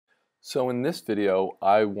So in this video,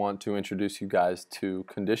 I want to introduce you guys to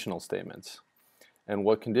conditional statements. And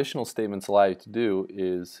what conditional statements allow you to do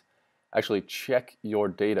is actually check your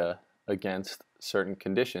data against certain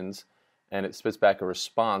conditions, and it spits back a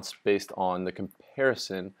response based on the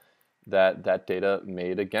comparison that that data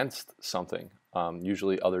made against something,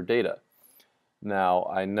 usually other data. Now,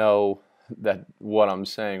 I know that what I'm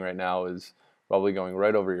saying right now is probably going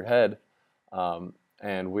right over your head,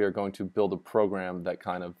 and we are going to build a program that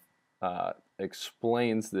kind of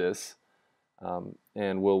explains this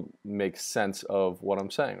and will make sense of what I'm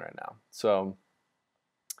saying right now. So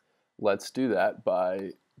let's do that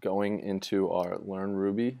by going into our Learn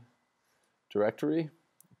Ruby directory.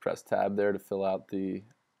 Press tab there to fill out the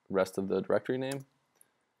rest of the directory name.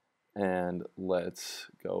 And let's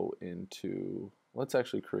go into, let's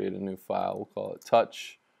actually create a new file. We'll call it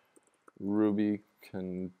touch ruby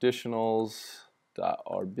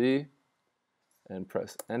conditionals.rb and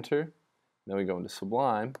press enter. Then we go into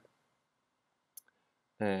Sublime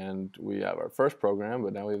and we have our first program,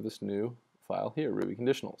 but now we have this new file here, Ruby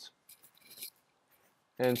Conditionals.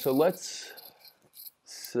 And so let's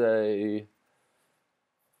say,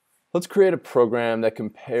 let's create a program that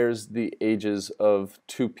compares the ages of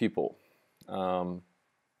two people. So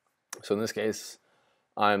in this case,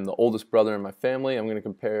 I'm the oldest brother in my family. I'm going to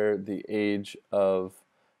compare the age of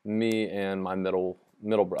me and my middle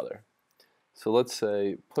brother. So let's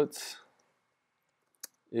say puts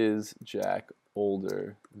is Jack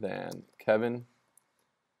older than Kevin,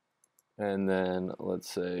 and then let's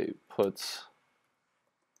say puts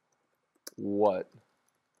what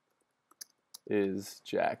is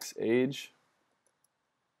Jack's age,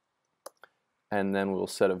 and then we'll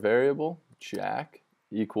set a variable Jack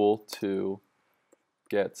equal to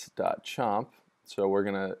gets.chomp. So we're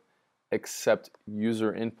gonna accept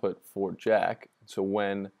user input for Jack. So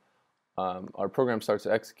when our program starts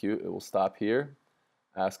to execute, it will stop here,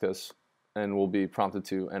 ask us, and we'll be prompted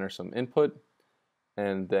to enter some input,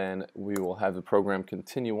 and then we will have the program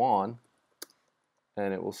continue on,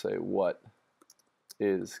 and it will say what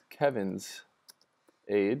is Kevin's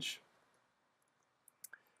age,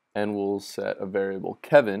 and we'll set a variable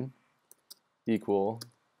Kevin equal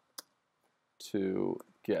to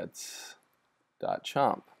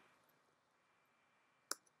gets.chomp.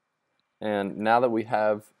 And now that we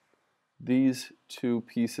have these two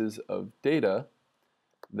pieces of data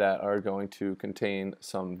that are going to contain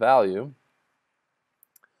some value,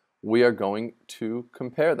 we are going to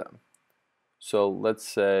compare them. So let's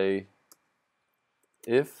say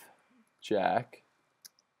if Jack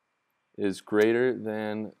is greater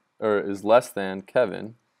than or is less than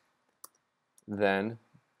Kevin, then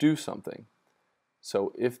do something.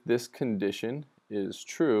 So if this condition is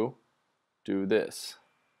true, do this.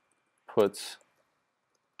 Puts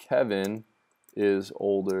Kevin is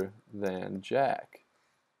older than Jack.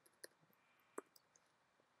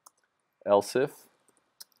 Else if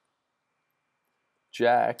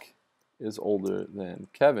Jack is older than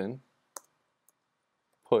Kevin,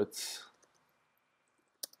 puts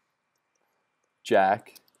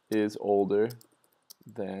Jack is older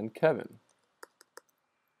than Kevin.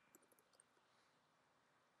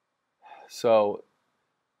 So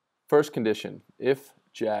first condition, if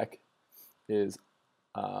Jack is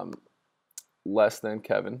less than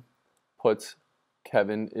Kevin, puts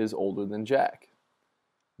Kevin is older than Jack.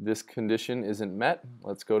 This condition isn't met.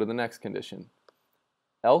 Let's go to the next condition.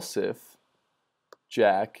 Else if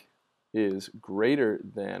Jack is greater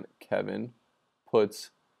than Kevin,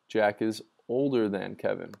 puts Jack is older than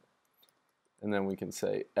Kevin. And then we can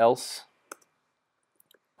say else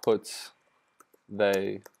puts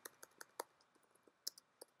they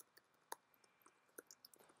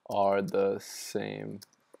are the same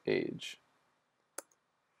age.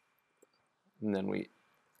 And then we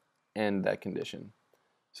end that condition.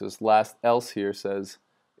 So this last else here says,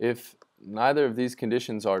 if neither of these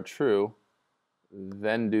conditions are true,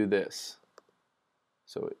 then do this.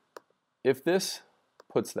 So if this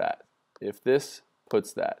puts that, if this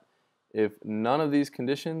puts that, if none of these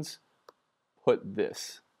conditions, put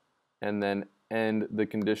this, and then end the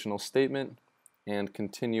conditional statement and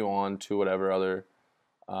continue on to whatever other,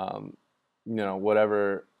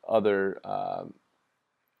 whatever other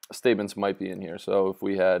statements might be in here. So if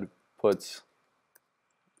we had puts,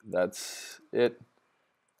 that's it.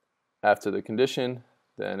 After the condition,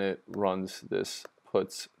 then it runs this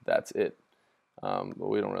puts, that's it. But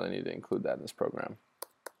we don't really need to include that in this program.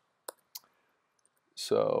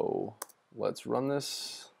 So let's run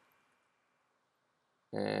this.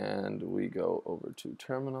 And we go over to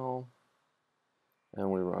terminal. And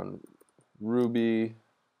we run Ruby,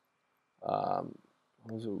 what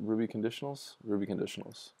was it, Ruby Conditionals? Ruby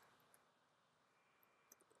Conditionals.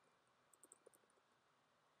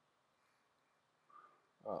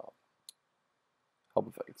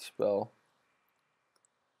 Help if I could spell.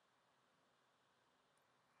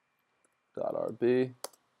 .rb.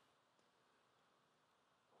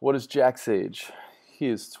 What is Jack's age? He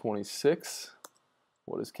is 26.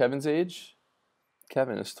 What is Kevin's age?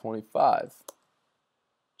 Kevin is 25.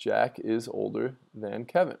 Jack is older than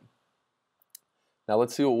Kevin. Now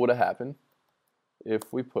let's see what would have happened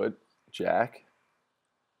if we put Jack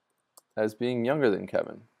as being younger than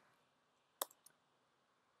Kevin.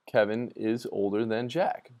 Kevin is older than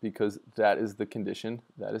Jack because that is the condition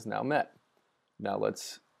that is now met. Now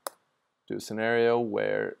let's do a scenario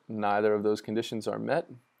where neither of those conditions are met.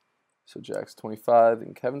 So Jack's 25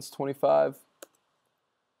 and Kevin's 25.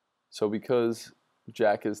 So because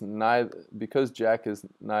Jack is neither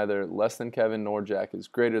less than Kevin nor Jack is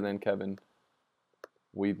greater than Kevin,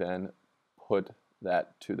 we then put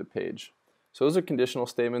that to the page. So those are conditional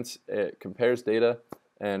statements. It compares data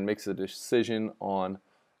and makes a decision on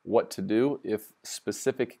what to do if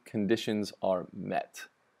specific conditions are met.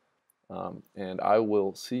 And I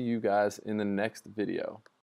will see you guys in the next video.